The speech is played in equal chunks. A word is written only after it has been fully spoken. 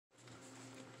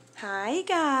Hi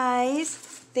guys,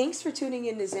 thanks for tuning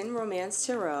in to Zen Romance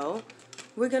Tarot.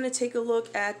 We're going to take a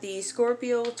look at the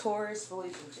Scorpio-Taurus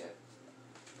relationship.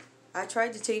 I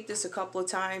tried to tape this a couple of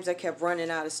times. I kept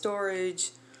running out of storage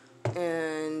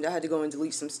and I had to go and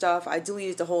delete some stuff. I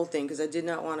deleted the whole thing because I did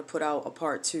not want to put out a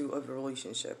part 2 of the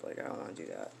relationship. Like, I don't want to do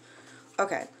that.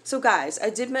 Okay, so guys,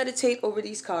 I did meditate over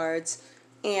these cards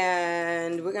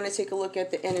and we're going to take a look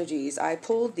at the energies. I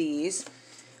pulled these.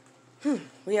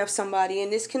 We have somebody in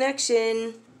this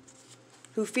connection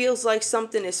who feels like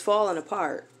something is falling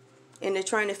apart and they're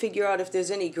trying to figure out if there's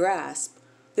any grasp.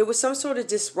 There was some sort of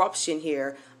disruption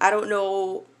here. I don't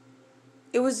know.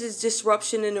 It was this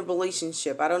disruption in a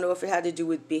relationship. I don't know if it had to do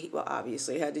with, well,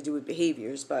 obviously it had to do with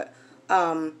behaviors, but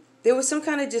there was some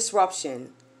kind of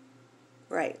disruption.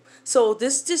 Right. So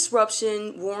this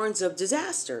disruption warns of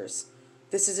disasters.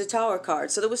 This is a Tower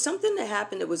card. So there was something that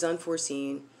happened that was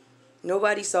unforeseen.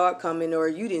 Nobody saw it coming, or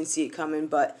you didn't see it coming,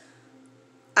 but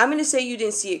I'm going to say you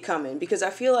didn't see it coming because I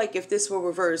feel like if this were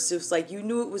reversed, it was like you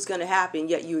knew it was going to happen,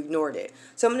 yet you ignored it.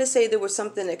 So I'm going to say there was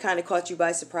something that kind of caught you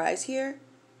by surprise here.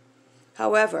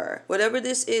 However, whatever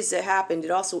this is that happened, it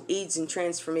also aids in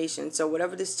transformation. So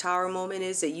whatever this Tower moment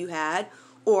is that you had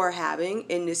or are having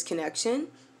in this connection,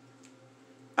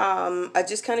 I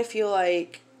just kind of feel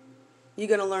like you're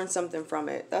going to learn something from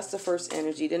it. That's the first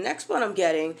energy. The next one I'm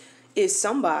getting is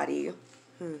somebody.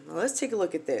 Well, let's take a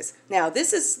look at this. Now,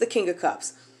 this is the King of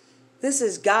Cups. This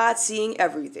is God seeing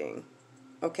everything.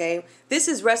 Okay? This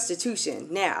is restitution.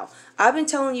 Now, I've been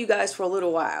telling you guys for a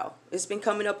little while. It's been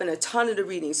coming up in a ton of the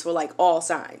readings for like all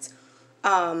signs.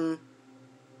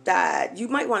 That you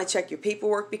might want to check your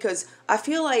paperwork because I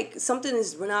feel like something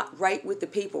is not right with the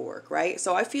paperwork, right?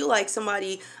 So I feel like some of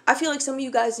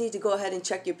you guys need to go ahead and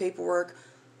check your paperwork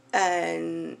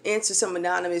and answer some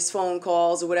anonymous phone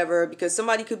calls or whatever, because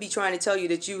somebody could be trying to tell you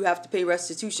that you have to pay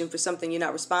restitution for something you're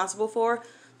not responsible for.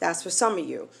 That's for some of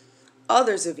you.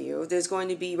 Others of you, there's going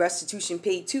to be restitution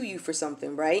paid to you for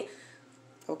something, right?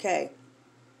 Okay.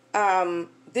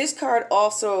 This card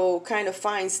also kind of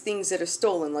finds things that are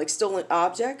stolen, like stolen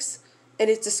objects, and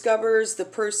it discovers the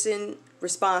person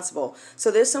responsible.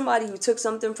 So there's somebody who took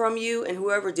something from you, and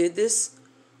whoever did this,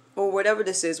 or whatever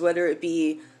this is, whether it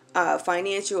be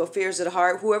financial affairs of the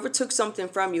heart, whoever took something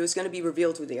from you is going to be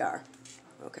revealed who they are.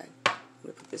 Okay, I'm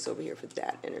going to put this over here for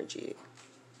that energy.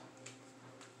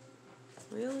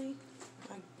 Really?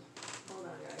 Hold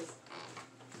on, guys.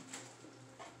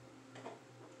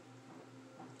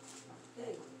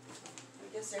 Hey,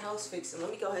 I guess they're house fixing.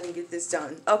 Let me go ahead and get this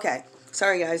done. Okay,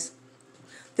 sorry guys.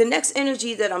 The next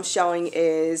energy that I'm showing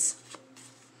is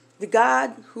the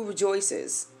God who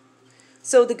rejoices.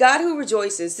 So the God who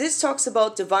rejoices, this talks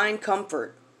about divine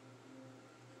comfort,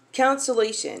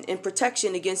 consolation, and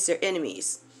protection against their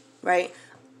enemies, right?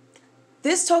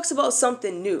 This talks about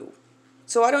something new.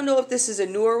 So I don't know if this is a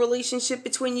newer relationship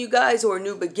between you guys or a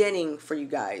new beginning for you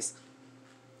guys.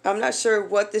 I'm not sure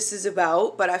what this is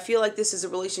about, but I feel like this is a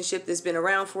relationship that's been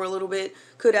around for a little bit,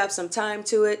 could have some time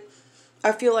to it.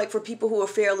 I feel like for people who are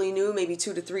fairly new, maybe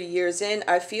 2 to 3 years in,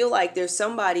 I feel like there's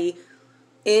somebody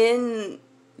in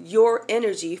your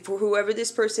energy for whoever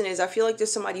this person is. I feel like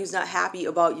there's somebody who's not happy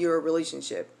about your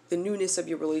relationship, the newness of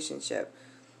your relationship.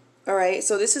 All right,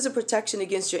 so this is a protection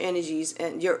against your energies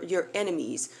and your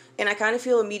enemies, and I kind of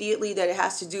feel immediately that it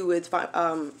has to do with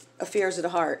affairs of the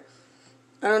heart.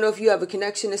 I don't know if you have a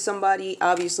connection to somebody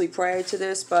obviously prior to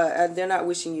this, but they're not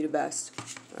wishing you the best.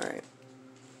 All right,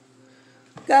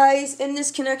 guys, in this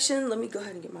connection, let me go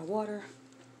ahead and get my water.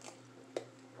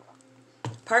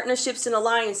 Partnerships and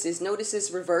alliances. Notice it's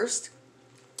reversed.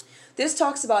 This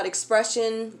talks about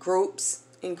expression, groups,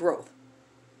 and growth.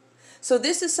 So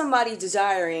this is somebody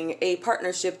desiring a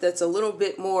partnership that's a little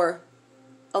bit more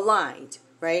aligned,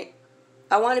 right?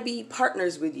 I want to be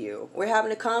partners with you. We're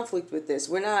having a conflict with this.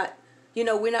 We're not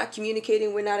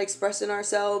communicating. We're not expressing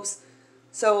ourselves.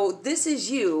 So this is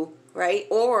you, right?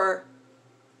 Or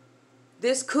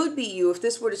this could be you if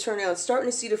this were to turn out, starting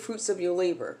to see the fruits of your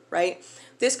labor, right?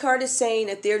 This card is saying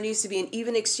that there needs to be an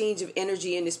even exchange of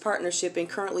energy in this partnership, and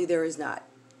currently there is not.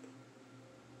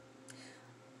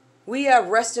 We have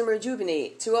rest and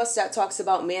rejuvenate. To us, that talks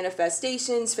about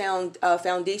manifestations,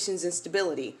 foundations, and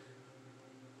stability.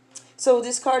 So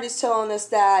this card is telling us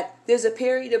that there's a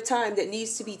period of time that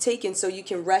needs to be taken so you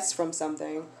can rest from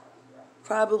something,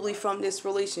 probably from this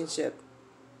relationship.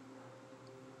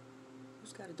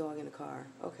 Who's got a dog in the car?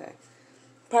 Okay.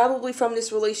 Probably from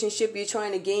this relationship, you're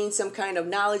trying to gain some kind of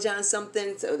knowledge on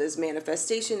something. So there's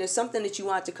manifestation. There's something that you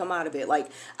want to come out of it.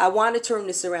 Like, I want to turn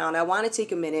this around. I want to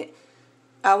take a minute.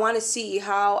 I want to see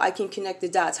how I can connect the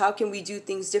dots. How can we do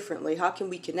things differently? How can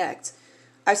we connect?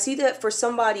 I see that for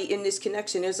somebody in this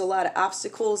connection, there's a lot of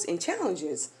obstacles and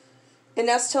challenges. And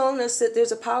that's telling us that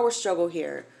there's a power struggle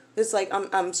here. It's like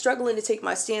I'm struggling to take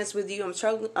my stance with you.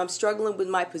 I'm struggling with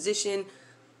my position.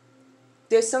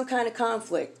 There's some kind of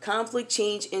conflict,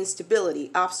 change,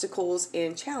 instability, obstacles,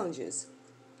 and challenges.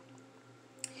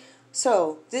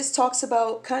 So this talks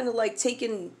about kind of like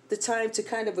taking the time to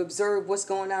kind of observe what's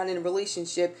going on in a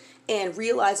relationship and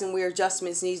realizing where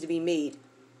adjustments need to be made.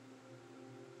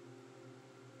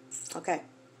 Okay.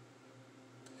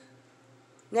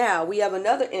 Now we have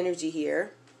another energy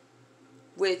here,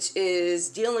 which is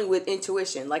dealing with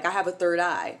intuition. Like I have a third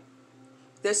eye.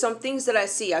 There's some things that I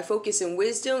see. I focus in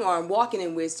wisdom, or I'm walking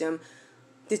in wisdom,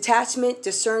 detachment,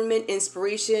 discernment,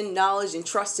 inspiration, knowledge, and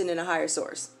trusting in a higher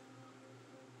source.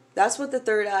 That's what the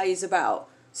third eye is about.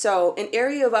 So an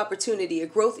area of opportunity, a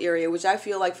growth area, which I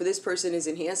feel like for this person is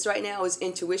enhanced right now, is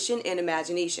intuition and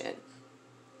imagination.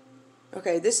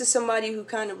 Okay, this is somebody who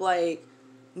kind of like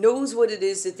knows what it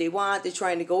is that they want. They're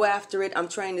trying to go after it. I'm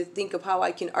trying to think of how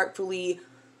I can artfully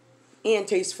and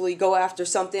tastefully go after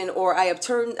something, or I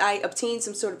obtain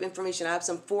some sort of information. I have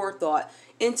some forethought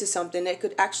into something that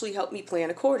could actually help me plan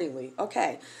accordingly.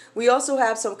 Okay. We also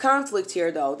have some conflict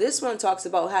here, though. This one talks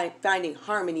about finding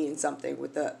harmony in something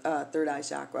with the third eye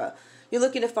chakra. You're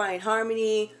looking to find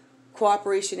harmony,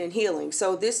 cooperation, and healing.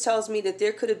 So this tells me that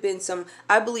there could have been some,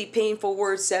 I believe, painful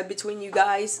words said between you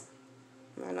guys.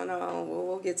 I don't know.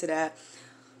 We'll get to that.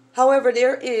 However,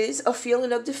 there is a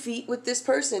feeling of defeat with this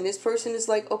person. This person is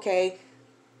like, okay,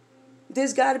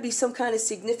 there's got to be some kind of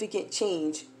significant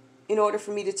change in order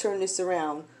for me to turn this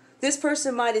around. This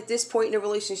person might at this point in a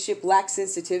relationship lack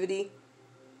sensitivity,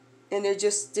 and they're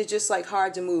just like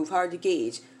hard to move, hard to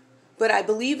gauge. But I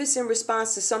believe it's in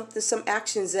response to some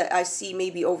actions that I see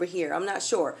maybe over here. I'm not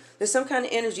sure. There's some kind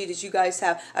of energy that you guys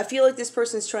have. I feel like this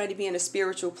person's trying to be in a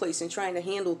spiritual place and trying to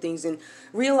handle things and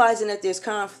realizing that there's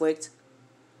conflict.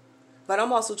 But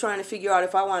I'm also trying to figure out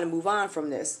if I want to move on from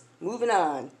this. Moving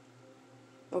on.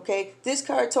 Okay? This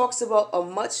card talks about a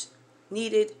much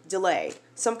needed delay.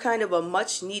 Some kind of a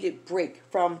much needed break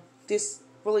from this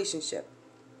relationship.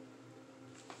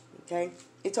 Okay?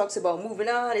 It talks about moving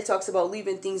on. It talks about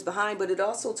leaving things behind. But it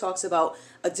also talks about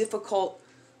a difficult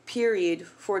period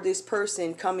for this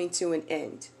person coming to an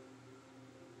end.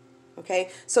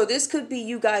 Okay? So this could be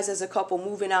you guys as a couple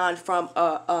moving on from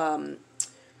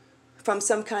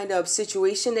some kind of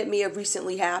situation that may have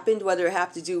recently happened, whether it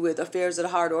have to do with affairs of the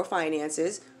heart or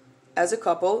finances. As a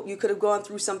couple, you could have gone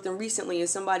through something recently and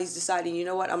somebody's deciding, you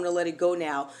know what, I'm going to let it go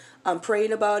now. I'm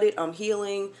praying about it. I'm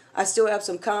healing. I still have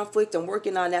some conflict. I'm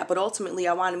working on that. But ultimately,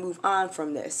 I want to move on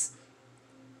from this.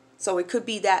 So it could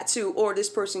be that too. Or this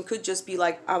person could just be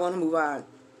like, I want to move on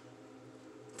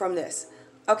from this.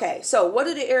 Okay, so what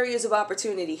are the areas of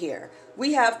opportunity here?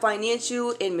 We have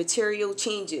financial and material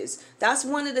changes. That's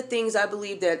one of the things I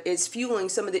believe that is fueling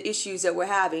some of the issues that we're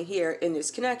having here in this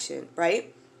connection,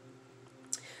 right?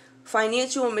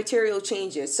 Financial and material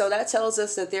changes. So that tells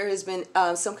us that there has been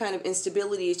some kind of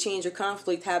instability, change, or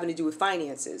conflict having to do with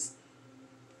finances.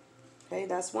 Okay,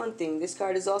 that's one thing. This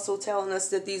card is also telling us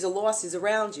that these are losses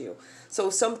around you. So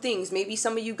some things, maybe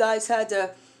some of you guys had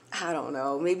to, I don't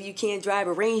know, maybe you can't drive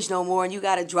a Range no more and you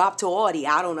got to drop to Audi.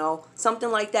 I don't know. Something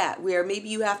like that, where maybe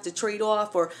you have to trade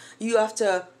off, or you have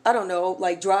to, I don't know,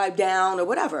 like drive down or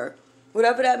whatever.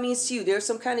 Whatever that means to you, there's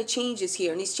some kind of changes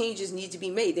here, and these changes need to be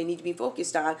made. They need to be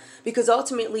focused on, because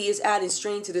ultimately it's adding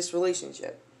strain to this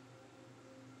relationship.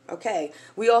 Okay,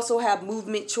 we also have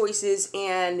movement, choices,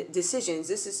 and decisions.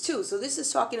 This is two. So this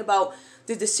is talking about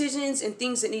the decisions and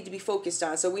things that need to be focused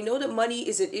on. So we know that money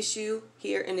is an issue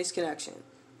here in this connection,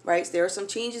 right? So there are some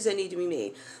changes that need to be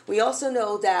made. We also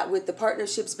know that with the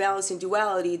partnerships, balance, and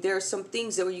duality, there are some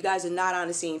things that you guys are not on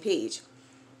the same page.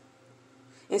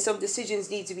 And some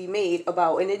decisions need to be made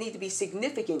about, and there need to be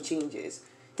significant changes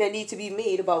that need to be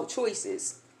made about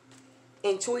choices.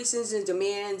 And choices and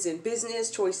demands in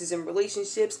business, choices in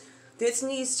relationships. This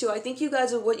needs to, I think you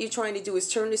guys are, what you're trying to do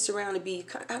is turn this around and be,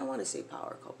 I don't want to say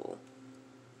power couple.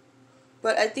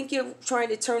 But I think you're trying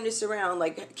to turn this around.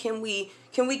 Like, can we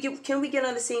get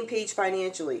on the same page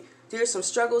financially? There's some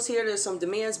struggles here, there's some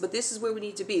demands, but this is where we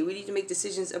need to be. We need to make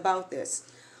decisions about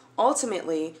this.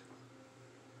 Ultimately,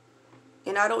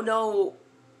 and I don't know,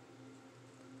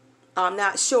 I'm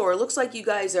not sure. It looks like you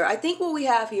guys are, I think what we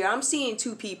have here, I'm seeing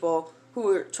two people who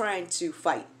are trying to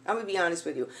fight. I'm going to be honest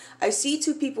with you. I see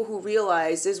two people who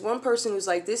realize, there's one person who's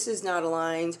like, this is not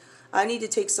aligned. I need to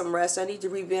take some rest. I need to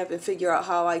revamp and figure out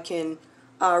how I can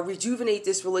rejuvenate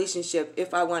this relationship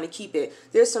if I want to keep it.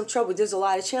 There's some trouble. There's a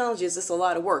lot of challenges. It's a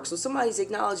lot of work. So somebody's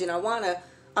acknowledging,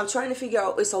 I'm trying to figure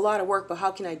out, it's a lot of work, but how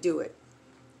can I do it?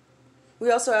 We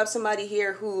also have somebody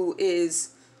here who is,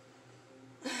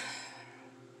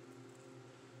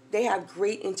 they have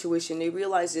great intuition. They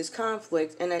realize there's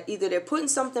conflict, and that either they're putting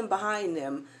something behind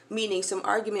them, meaning some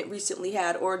argument recently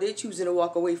had, or they're choosing to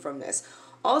walk away from this.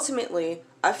 Ultimately,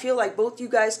 I feel like both you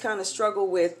guys kind of struggle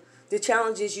with the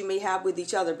challenges you may have with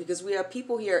each other, because we have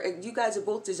people here, you guys are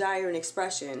both desire and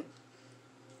expression.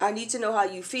 I need to know how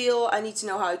you feel. I need to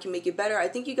know how I can make it better. I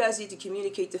think you guys need to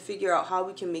communicate to figure out how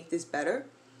we can make this better.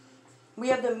 We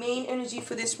have the main energy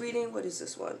for this reading. What is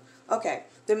this one? Okay.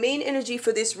 The main energy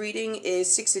for this reading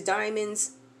is Six of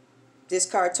Diamonds. This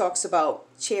card talks about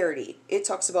charity. It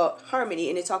talks about harmony,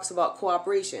 and it talks about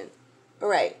cooperation. All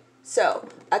right. So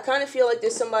I kind of feel like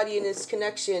there's somebody in this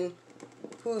connection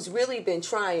who's really been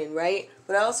trying, right?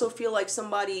 But I also feel like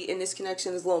somebody in this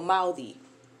connection is a little mouthy,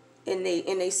 and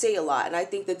they say a lot. And I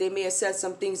think that they may have said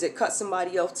some things that cut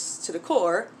somebody else to the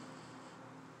core.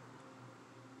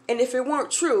 And if it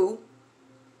weren't true,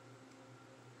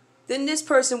 then this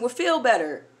person would feel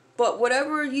better. But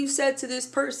whatever you said to this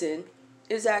person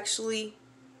is actually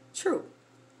true.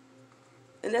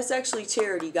 And that's actually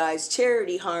charity, guys.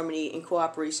 Charity, harmony, and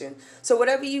cooperation. So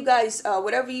whatever you guys,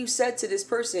 whatever you said to this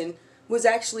person was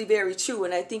actually very true,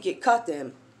 and I think it cut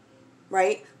them,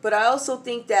 right? But I also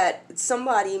think that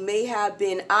somebody may have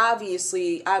been,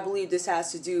 obviously, I believe this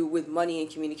has to do with money and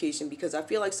communication, because I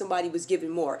feel like somebody was given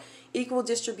more. Equal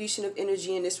distribution of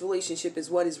energy in this relationship is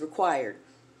what is required.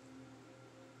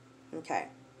 Okay.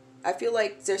 I feel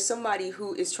like there's somebody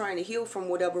who is trying to heal from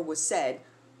whatever was said,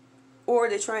 or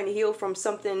they're trying to heal from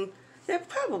something that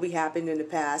probably happened in the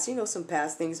past. You know, some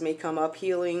past things may come up.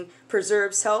 Healing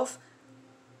preserves health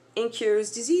and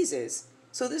cures diseases.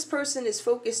 So this person is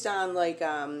focused on, like,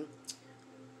 I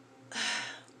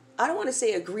don't want to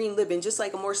say a green living, just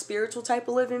like a more spiritual type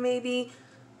of living maybe.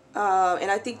 And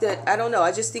I think that, I don't know,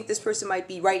 I just think this person might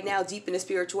be right now deep into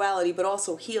spirituality, but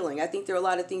also healing. I think there are a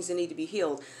lot of things that need to be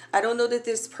healed. I don't know that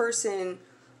this person,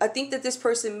 I think that this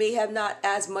person may have not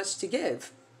as much to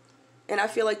give. And I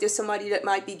feel like there's somebody that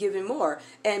might be giving more.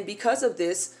 And because of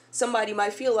this, somebody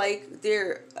might feel like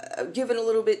they're giving a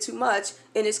little bit too much,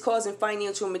 and it's causing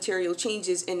financial and material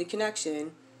changes in the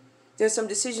connection. There's some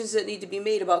decisions that need to be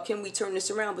made about, can we turn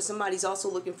this around? But somebody's also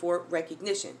looking for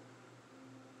recognition.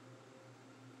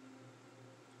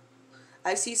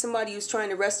 I see somebody who's trying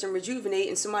to rest and rejuvenate,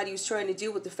 and somebody who's trying to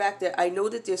deal with the fact that I know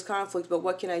that there's conflict, but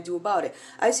what can I do about it?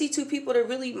 I see two people that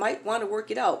really might want to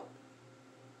work it out.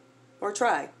 Or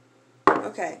try.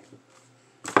 Okay.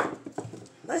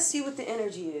 Let's see what the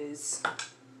energy is.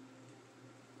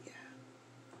 Yeah.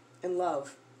 And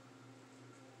love.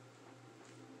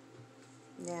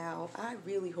 Now, I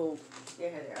really hope... Yeah,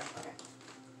 there. Okay.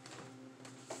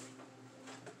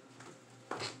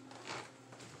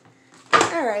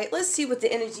 Alright, let's see what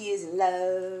the energy is in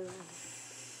love.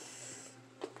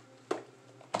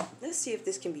 Let's see if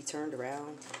this can be turned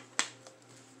around.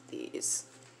 These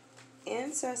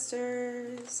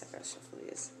ancestors. I gotta shuffle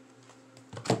these.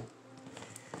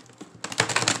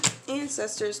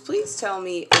 Ancestors, please tell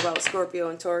me about Scorpio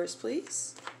and Taurus,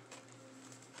 please.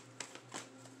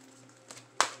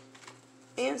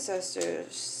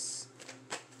 Ancestors.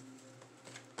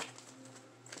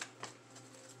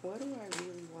 What do I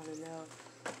really want to know?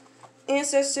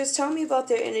 Ancestors, tell me about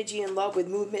their energy and love with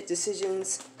movement,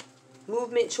 decisions,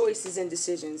 movement, choices, and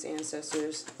decisions,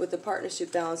 ancestors, with the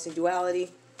partnership, balance, and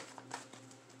duality.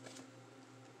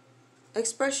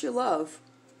 Express your love.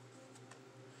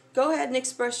 Go ahead and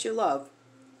express your love.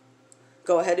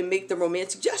 Go ahead and make the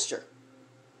romantic gesture.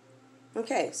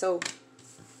 Okay, so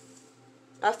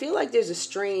I feel like there's a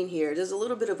strain here. There's a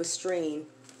little bit of a strain.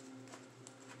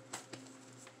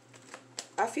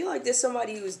 I feel like there's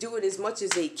somebody who's doing as much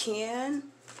as they can.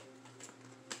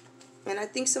 And I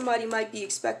think somebody might be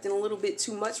expecting a little bit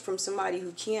too much from somebody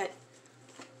who can't.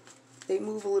 They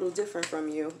move a little different from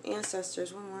you.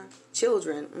 Ancestors, one more.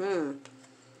 Children.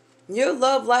 Your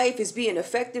love life is being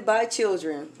affected by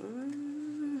children.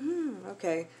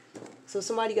 Okay. So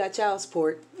somebody got child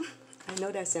support. I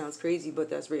know that sounds crazy, but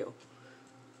that's real.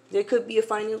 There could be a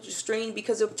financial strain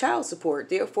because of child support.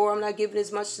 Therefore, I'm not giving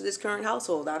as much to this current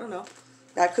household. I don't know.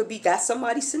 That's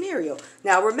somebody's scenario.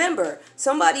 Now, remember,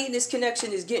 somebody in this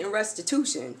connection is getting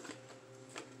restitution.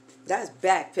 That's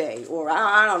back pay, or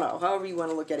I don't know, however you want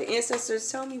to look at it.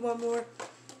 Ancestors, tell me one more.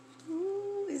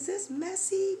 Ooh, is this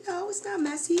messy? No, it's not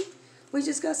messy. We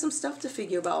just got some stuff to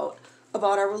figure about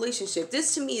our relationship.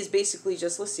 This to me is basically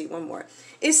just, let's see, one more.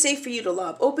 It's safe for you to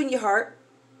love. Open your heart.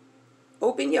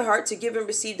 Open your heart to give and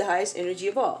receive the highest energy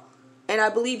of all. And I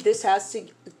believe this has to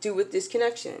do with this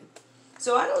connection.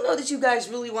 So I don't know that you guys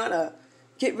really want to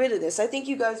get rid of this. I think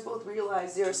you guys both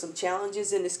realize there are some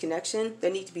challenges in this connection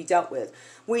that need to be dealt with.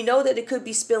 We know that it could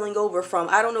be spilling over from,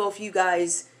 I don't know if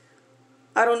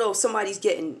somebody's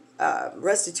getting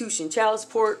restitution, child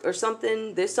support or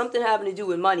something. There's something having to do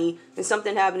with money and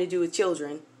something having to do with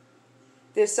children.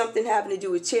 There's something having to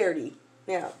do with charity.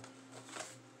 Yeah.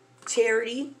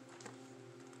 Charity,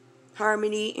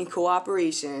 harmony, and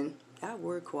cooperation. That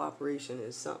word cooperation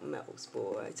is something else,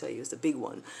 boy. I tell you, it's a big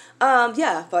one.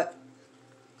 Yeah, but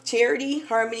charity,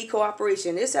 harmony,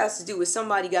 cooperation. This has to do with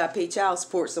somebody got to pay child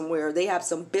support somewhere. They have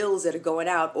some bills that are going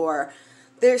out, or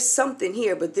there's something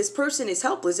here, but this person is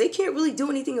helpless. They can't really do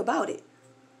anything about it.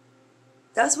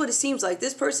 That's what it seems like.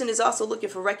 This person is also looking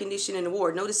for recognition and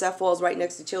award. Notice that falls right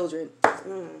next to children.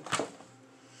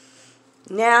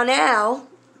 Now,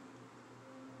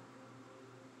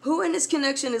 who in this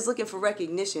connection is looking for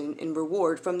recognition and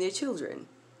reward from their children?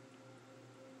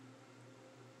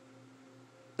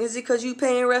 Is it because you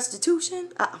paying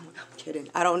restitution? I'm kidding.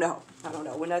 I don't know.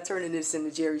 We're not turning this into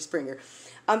Jerry Springer.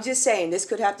 I'm just saying this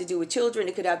could have to do with children.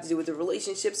 It could have to do with the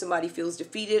relationship. Somebody feels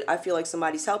defeated. I feel like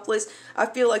somebody's helpless. I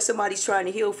feel like somebody's trying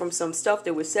to heal from some stuff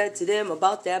that was said to them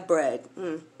about that bread.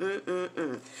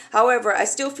 However, I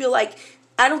still feel like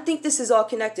I don't think this is all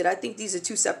connected. I think these are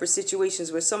two separate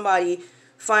situations where somebody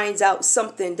finds out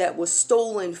something that was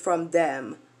stolen from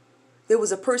them. There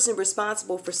was a person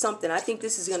responsible for something. I think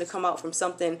this is going to come out from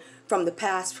something from the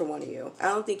past for one of you. I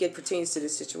don't think it pertains to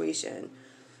this situation.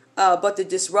 But the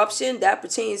disruption, that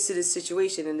pertains to this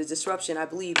situation. And the disruption, I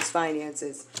believe, is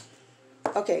finances.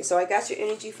 Okay, so I got your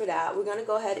energy for that. We're going to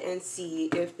go ahead and see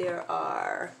if there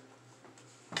are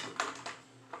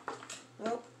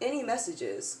any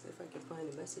messages. If I can find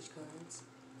the message cards.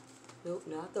 Nope,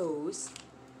 not those.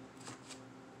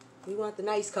 We want the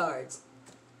nice cards.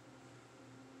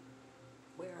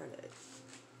 Where are they?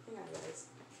 Hang on, guys.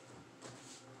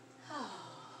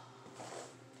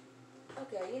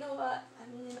 Okay, you know what? I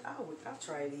mean, I'll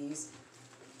try these.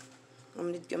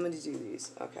 I'm gonna do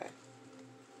these. Okay.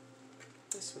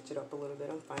 Let's switch it up a little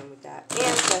bit. I'm fine with that.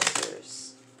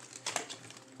 Ancestors.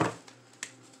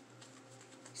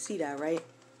 See that, right?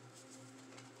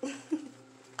 Let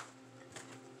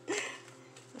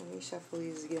me shuffle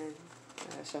these again.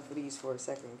 I'll shuffle these for a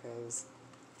second because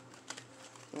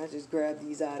I just grabbed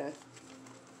these out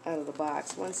of the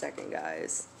box. 1 second,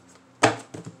 guys.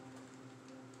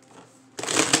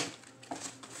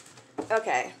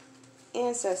 Okay,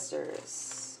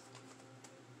 ancestors.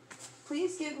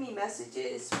 Please give me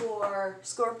messages for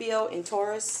Scorpio and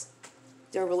Taurus,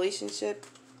 their relationship.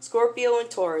 Scorpio and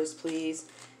Taurus, please.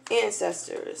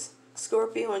 Ancestors.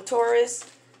 Scorpio and Taurus.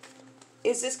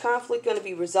 Is this conflict going to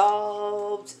be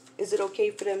resolved? Is it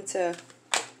okay for them to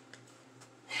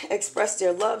express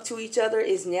their love to each other?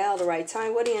 Is now the right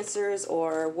time? What answers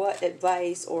or what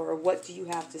advice or what do you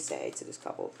have to say to this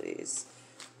couple, please?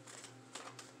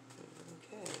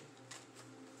 Okay.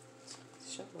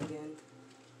 Shuffle again.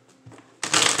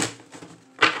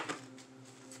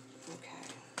 Okay.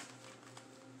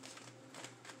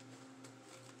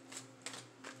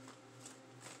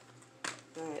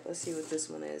 Alright, let's see what this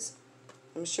one is.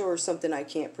 I'm sure something I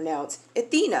can't pronounce.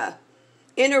 Athena,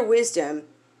 inner wisdom.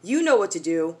 You know what to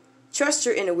do. Trust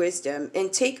your inner wisdom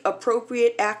and take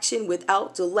appropriate action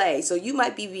without delay. So you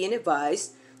might be being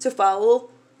advised to follow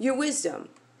your wisdom.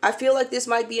 I feel like this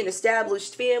might be an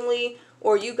established family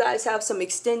or you guys have some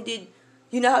extended,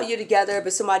 you know how you're together,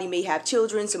 but somebody may have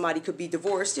children. Somebody could be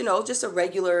divorced, you know, just a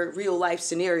regular real life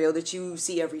scenario that you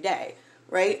see every day,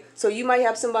 right? So you might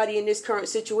have somebody in this current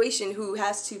situation who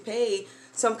has to pay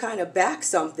some kind of back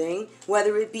something,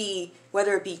 whether it be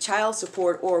child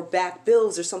support or back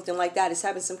bills or something like that, is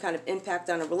having some kind of impact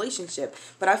on a relationship.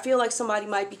 But I feel like somebody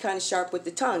might be kind of sharp with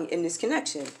the tongue in this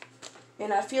connection.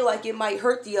 And I feel like it might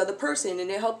hurt the other person and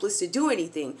they're helpless to do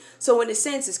anything. So in a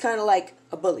sense, it's kind of like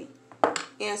a bully.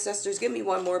 Ancestors, give me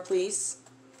one more, please.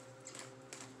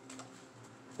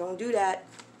 Don't do that.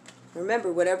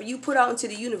 Remember, whatever you put out into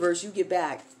the universe, you get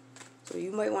back. So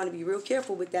you might want to be real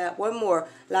careful with that. One more.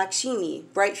 Lakshmi,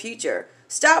 bright future.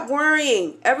 Stop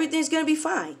worrying. Everything's going to be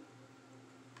fine.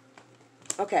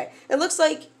 Okay. It looks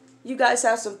like you guys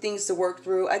have some things to work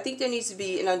through. I think there needs to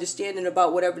be an understanding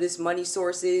about whatever this money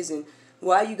source is and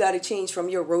why you got to change from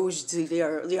your Roge to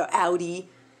your Audi,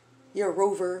 your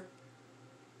Rover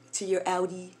to your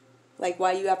Audi. Like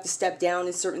why you have to step down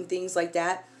in certain things like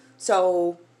that.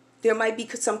 So there might be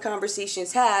some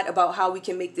conversations had about how we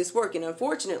can make this work. And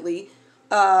unfortunately,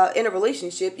 in a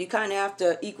relationship, you kind of have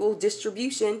to equal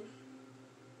distribution.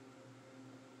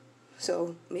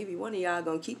 So maybe one of y'all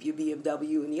going to keep your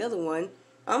BMW and the other one,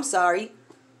 I'm sorry,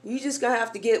 you just going to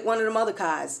have to get one of them other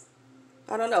cars.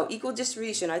 I don't know. Equal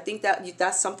distribution. I think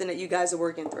that's something that you guys are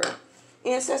working through.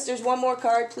 Ancestors, one more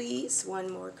card, please.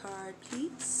 One more card,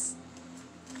 please.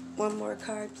 One more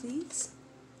card, please.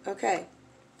 Okay.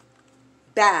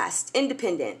 Bast,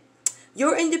 independent.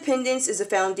 Your independence is a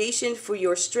foundation for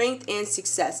your strength and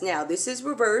success. Now, this is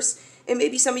reverse, and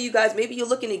maybe some of you guys, maybe you're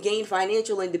looking to gain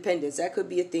financial independence. That could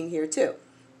be a thing here, too.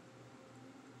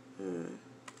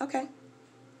 Okay.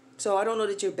 So, I don't know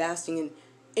that you're basking in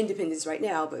independence right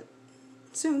now, but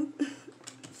soon.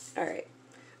 All right.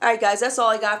 All right, guys, that's all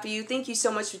I got for you. Thank you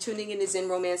so much for tuning in to Zen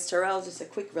Romance Tarot. Just a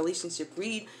quick relationship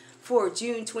read for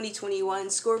June 2021,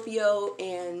 Scorpio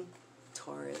and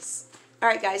Taurus. All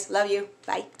right, guys. Love you.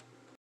 Bye.